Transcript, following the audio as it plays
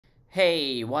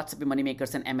Hey, what's up,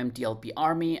 moneymakers and MMTLP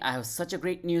army? I have such a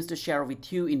great news to share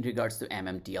with you in regards to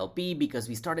MMTLP because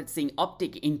we started seeing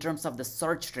uptick in terms of the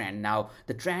search trend. Now,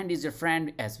 the trend is your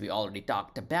friend, as we already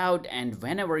talked about, and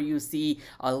whenever you see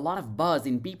a lot of buzz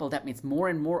in people, that means more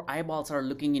and more eyeballs are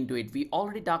looking into it. We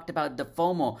already talked about the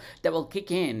FOMO that will kick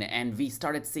in, and we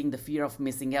started seeing the fear of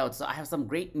missing out. So I have some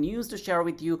great news to share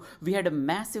with you. We had a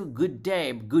massive good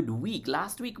day, good week.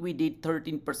 Last week we did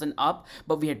 13% up,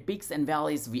 but we had peaks and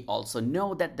valleys. We also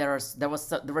know that there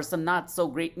was some not so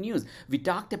great news. We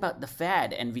talked about the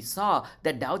Fed, and we saw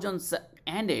that Dow Jones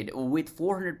ended with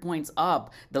 400 points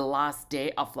up the last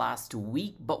day of last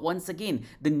week. But once again,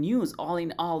 the news all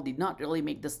in all did not really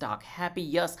make the stock happy.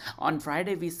 Yes, on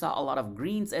Friday we saw a lot of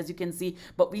greens, as you can see,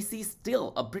 but we see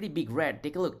still a pretty big red.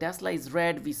 Take a look, Tesla is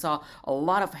red. We saw a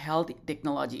lot of health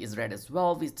technology is red as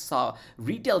well. We saw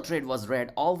retail trade was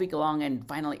red all week long, and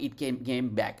finally it came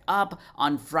back up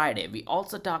on Friday. We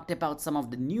also talked about some of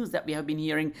the news that we have been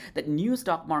hearing, that new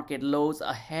stock market lows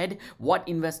ahead, what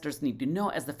investors need to know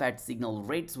as the Fed signal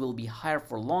rates will be higher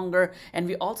for longer. And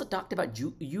we also talked about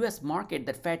US market,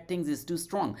 that Fed thinks is too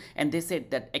strong, and they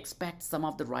said that expect some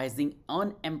of the rising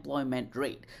unemployment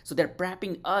rate. So they're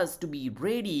prepping us to be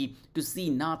ready to see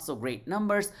not so great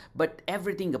numbers. But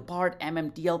everything apart,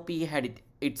 MMTLP had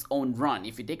its own run.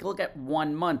 If you take a look at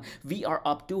 1 month, we are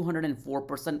up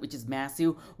 204%, which is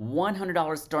massive.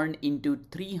 $100 turned into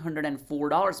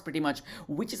 $304 pretty much,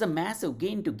 which is a massive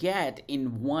gain to get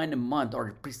in 1 month,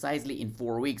 or precisely in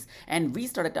 4 weeks. And we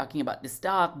started talking about the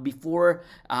stock before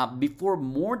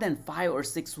more than 5 or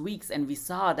 6 weeks, and we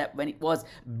saw that when it was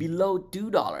below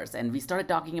 $2, and we started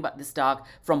talking about the stock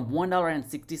from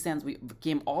 $1.60, we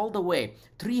came all the way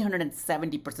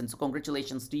 370%. So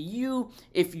congratulations to you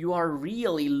if you are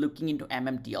really looking into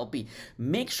MMTLP.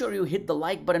 Make sure you hit the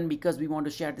like button because we want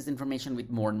to share this information with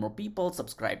more and more people.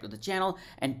 Subscribe to the channel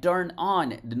and turn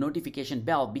on the notification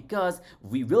bell because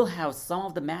we will have some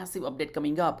of the massive update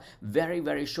coming up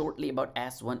very shortly about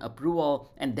S1 approval,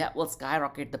 and that will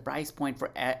skyrocket the price point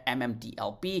for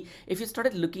MMTLP. If you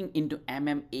started looking into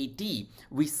MMAT,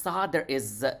 we saw there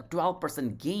is a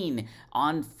 12% gain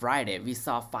on Friday. We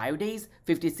saw 5 days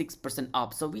 56%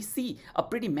 up, so we see a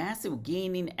pretty massive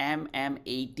gain in MMAT.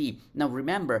 Now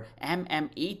remember,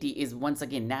 MMAT is once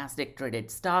again Nasdaq traded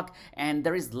stock, and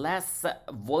there is less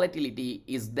volatility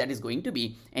that is going to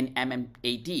be in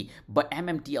MMAT. But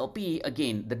MMTLP,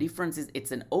 again, the difference is it's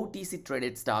an OTC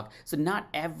traded stock, so not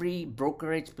every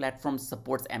brokerage platform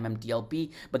supports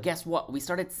MMTLP. But guess what? We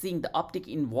started seeing the uptick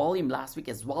in volume last week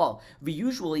as well. We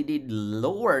usually did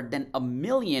lower than 1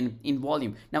 million in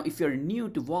volume. Now if you're new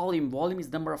to volume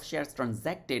is number of shares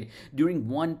transacted during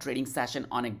one trading session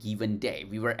on a given day.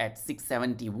 We were at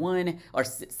 671 or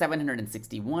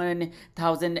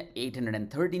 761,000,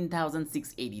 813,000,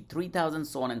 683,000,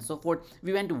 so on and so forth.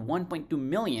 We went to 1.2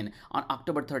 million on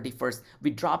October 31st.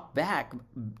 We dropped back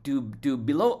to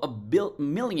below a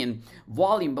million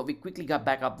volume, but we quickly got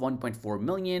back up 1.4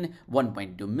 million,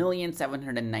 1.2 million,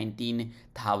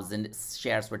 719,000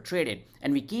 shares were traded.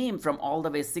 And we came from all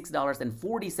the way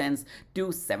 $6.40 to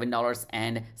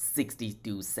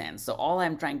 $7.62. So all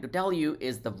I'm trying to tell you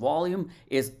is the volume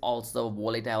is also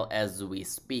volatile as we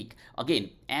speak.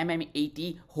 Again,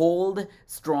 MMAT hold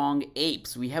strong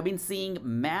apes. We have been seeing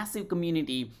massive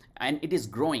community, and it is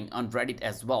growing on Reddit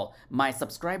as well. My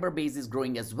subscriber base is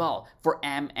growing as well for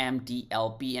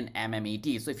MMTLP and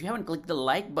MMAT. So if you haven't clicked the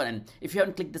like button, if you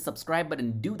haven't clicked the subscribe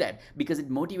button, do that because it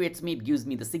motivates me. It gives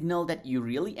me the signal that you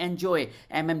really enjoy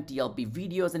MMTLP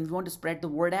videos, and we want to spread the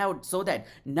word out so that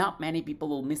not many people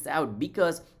will miss out,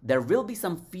 because there will be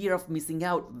some fear of missing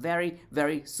out very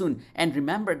soon. And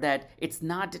remember that it's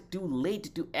not too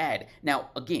late to add.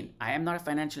 Now again, I am not a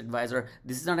financial advisor.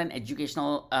 This is not an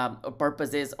educational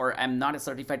purposes, or I'm not a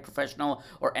certified professional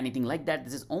or anything like that.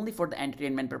 This is only for the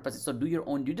entertainment purposes, so do your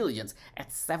own due diligence. At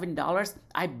 $7,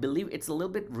 I believe it's a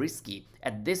little bit risky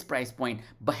at this price point,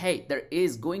 but hey, there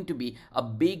is going to be a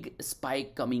big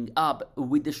spike coming up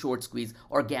with the short squeeze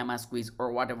or gamma squeeze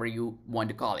or whatever you want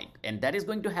to call it, and that is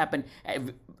going to happen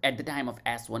at the time of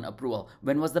S1 approval.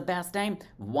 When was the best time?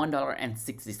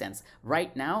 $1.60.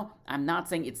 Right now, I'm not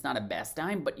saying it's not a best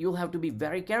time, but you'll have to be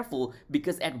very careful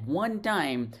because at one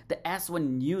time the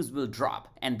S1 news will drop,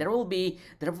 and there will be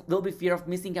fear of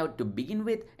missing out to begin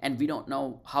with, and we don't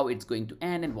know how it's going to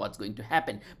end and what's going to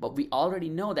happen. But we already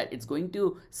know that it's going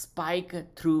to spike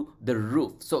through the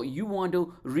roof. So you want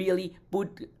to really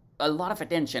put a lot of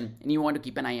attention and you want to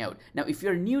keep an eye out. Now, if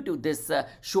you're new to this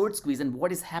short squeeze and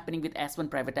what is happening with S1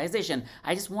 privatization,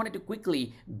 I just wanted to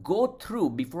quickly go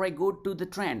through before I go to the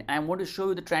trend. And I want to show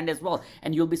you the trend as well,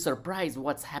 and you'll be surprised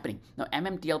what's happening. Now,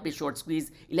 MMTLP short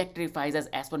squeeze electrifies as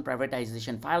S1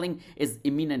 privatization filing is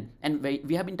imminent, and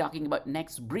we have been talking about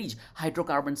NEXTBRIDGE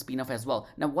hydrocarbon spin-off as well.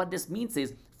 Now, what this means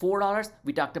is $4,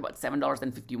 we talked about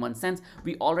 $7.51.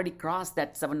 We already crossed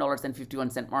that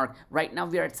 $7.51 mark. Right now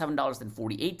we are at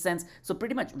 $7.48. So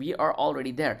pretty much we are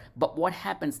already there. But what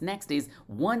happens next is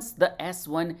once the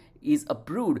S1 is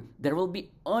approved, there will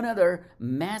be another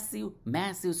massive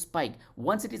spike.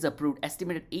 Once it is approved,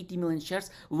 estimated 80 million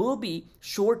shares will be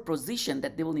short position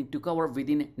that they will need to cover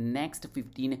within next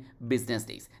 15 business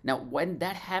days. Now, when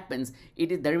that happens,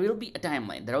 there will be a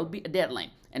timeline, there will be a deadline.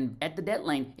 And at the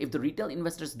deadline, if the retail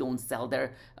investors don't sell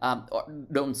their or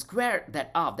don't square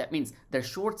that off, that means their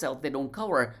short sell, they don't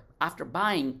cover after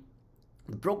buying,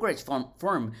 the brokerage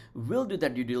firm will do their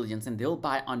due diligence and they'll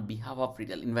buy on behalf of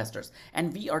retail investors.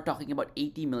 And we are talking about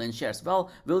 80 million shares. Well,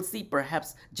 we'll see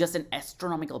perhaps just an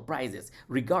astronomical prices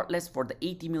regardless for the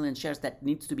 80 million shares that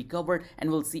needs to be covered, and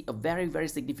we'll see a very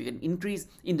significant increase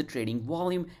in the trading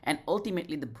volume, and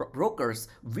ultimately the brokers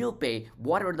will pay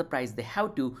whatever the price they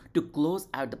have to close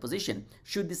out the position.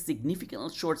 Should this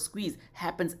significant short squeeze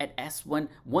happens at S1,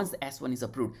 once the S1 is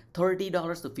approved,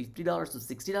 $30 to $50 to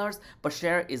 $60 per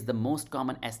share is the most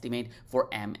common estimate for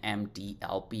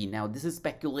MMTLP. Now, this is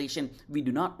speculation. We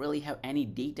do not really have any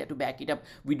data to back it up.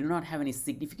 We do not have any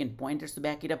significant pointers to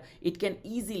back it up. It can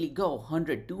easily go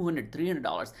 $100, $200,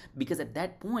 $300 because at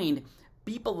that point,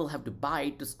 people will have to buy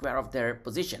to square off their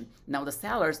position. Now, the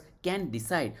sellers can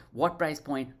decide what price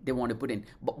point they want to put in.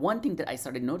 But one thing that I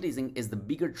started noticing is the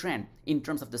bigger trend in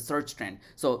terms of the search trend.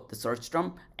 So the search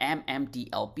term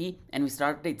MMTLP, and we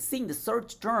started seeing the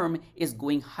search term is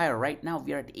going higher. Right now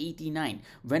we are at 89.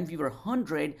 When we were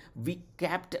 100, we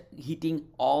kept hitting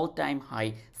all-time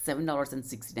high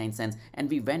 $7.69, and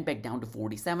we went back down to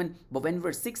 47. But when we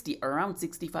were 60, around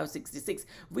 65, 66,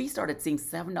 we started seeing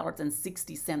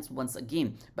 $7.60 once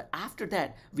again. But after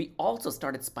that, we also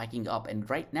started spiking up, and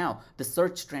right now the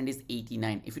search trend is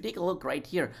 89. If you take a look right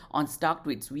here on stock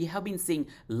tweets, we have been seeing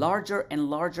larger and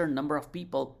larger number of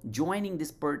people joining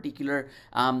this particular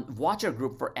watcher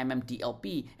group for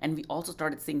MMTLP, and we also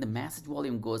started seeing the message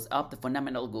volume goes up, the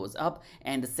fundamental goes up,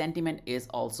 and the sentiment is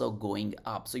also going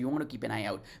up. So you want to keep an eye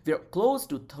out. We are close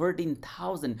to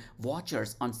 13,000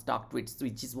 watchers on stock tweets,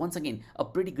 which is once again a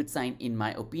pretty good sign in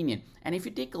my opinion. And if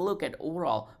you take a look at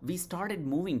overall, we started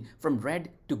moving from red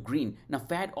to green. Now,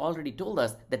 Fed already told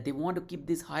us that they want to keep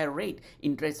this higher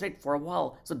interest rate for a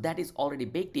while, so that is already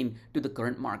baked in to the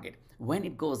current market. When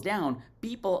it goes down,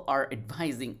 people are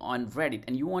advising on Reddit,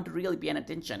 and you want to really pay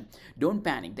attention. Don't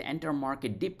panic. The entire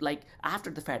market dipped like after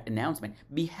the Fed announcement.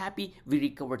 Be happy we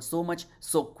recovered so much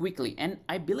so quickly, and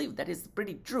I believe that is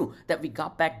pretty true, that we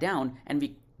got back down and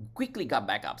we quickly got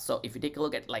back up. So if you take a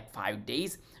look at like 5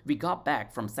 days, we got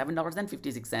back from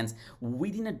 $7.56.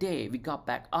 Within a day, we got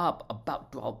back up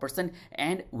about 12%,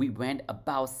 and we went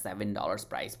above $7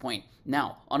 price point.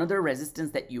 Now, another resistance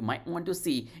that you might want to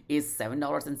see is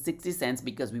 $7.60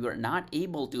 because we were not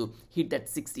able to hit that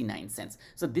 69 cents.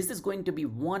 So this is going to be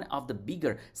one of the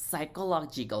bigger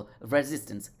psychological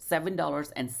resistance,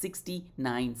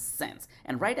 $7.69.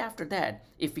 And right after that,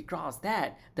 if we cross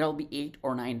that, there will be $8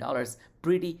 or $9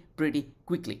 pretty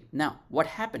quickly. Now, what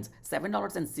happens?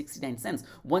 $7.69.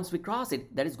 Once we cross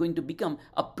it, that is going to become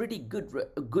a pretty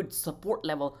good support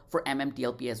level for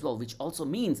MMTLP as well, which also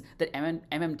means that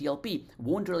MMTLP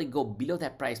won't really go below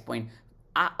that price point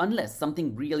unless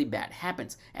something really bad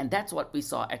happens. And that's what we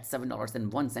saw at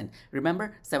 $7.01.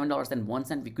 Remember,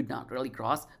 $7.01, we could not really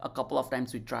cross. A couple of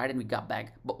times we tried and we got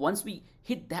back. But once we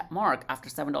hit that mark after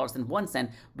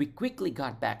 $7.01, we quickly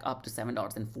got back up to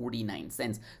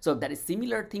 $7.49. So that is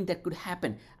similar thing that could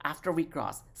happen after we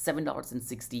cross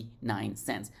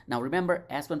 $7.69. Now remember,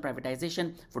 S1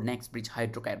 privatization for NEXTBRIDGE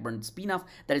hydrocarbon spin-off,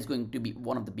 that is going to be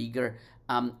one of the bigger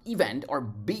event or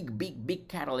big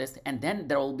catalyst, and then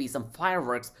there will be some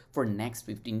fireworks for next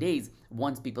 15 days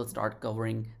once people start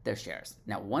covering their shares.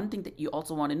 Now, one thing that you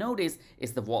also want to notice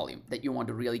is the volume that you want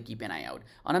to really keep an eye out.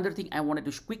 Another thing I wanted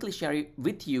to quickly share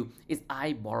with you is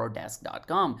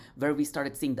iBorrowdesk.com, where we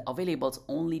started seeing the availables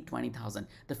only 20,000.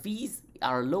 The fees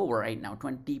are lower right now,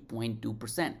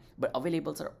 20.2%, but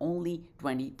availables are only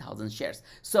 20,000 shares.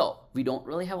 So we don't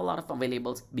really have a lot of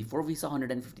availables. Before we saw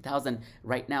 150,000.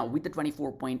 Right now with the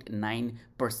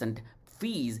 24.9%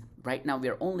 fees, Right now we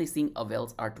are only seeing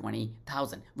avails are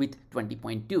 20,000 with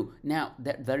 20.2. Now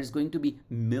there is going to be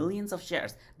millions of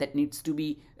shares that needs to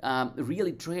be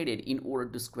really traded in order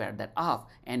to square that off,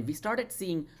 and we started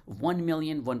seeing 1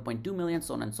 million, 1.2 million,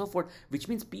 so on and so forth, which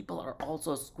means people are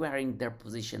also squaring their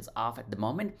positions off at the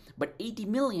moment. But 80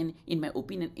 million in my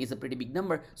opinion is a pretty big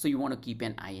number, so you want to keep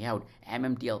an eye out.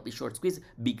 MMTLP short squeeze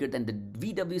bigger than the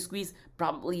VW squeeze?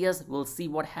 Probably yes. We'll see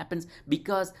what happens,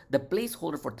 because the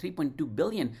placeholder for 3.2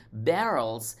 billion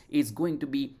barrels is going to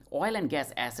be oil and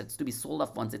gas assets to be sold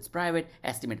off once it's private.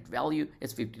 Estimated value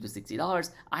is $50 to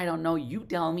 $60. I don't know, you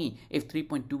tell me if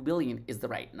 3.2 billion is the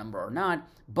right number or not,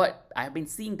 but I've been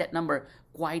seeing that number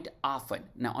quite often.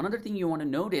 Now another thing you want to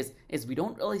notice is we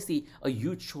don't really see a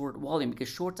huge short volume, because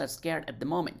shorts are scared at the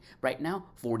moment. Right now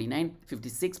 49,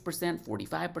 56%,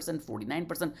 45%,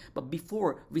 49%, but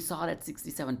before we saw that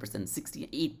 67%,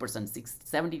 68%,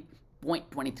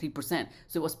 70.23%,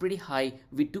 so it was pretty high.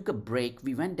 We took a break,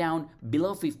 we went down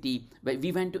below 50, but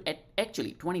we went to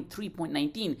actually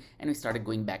 23.19, and we started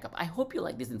going back up. I hope you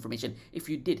like this information. If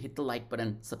you did, hit the like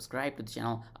button, subscribe to the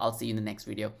channel. I'll see you in the next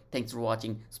video. Thanks for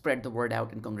watching. Spread the word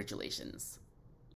out, and congratulations.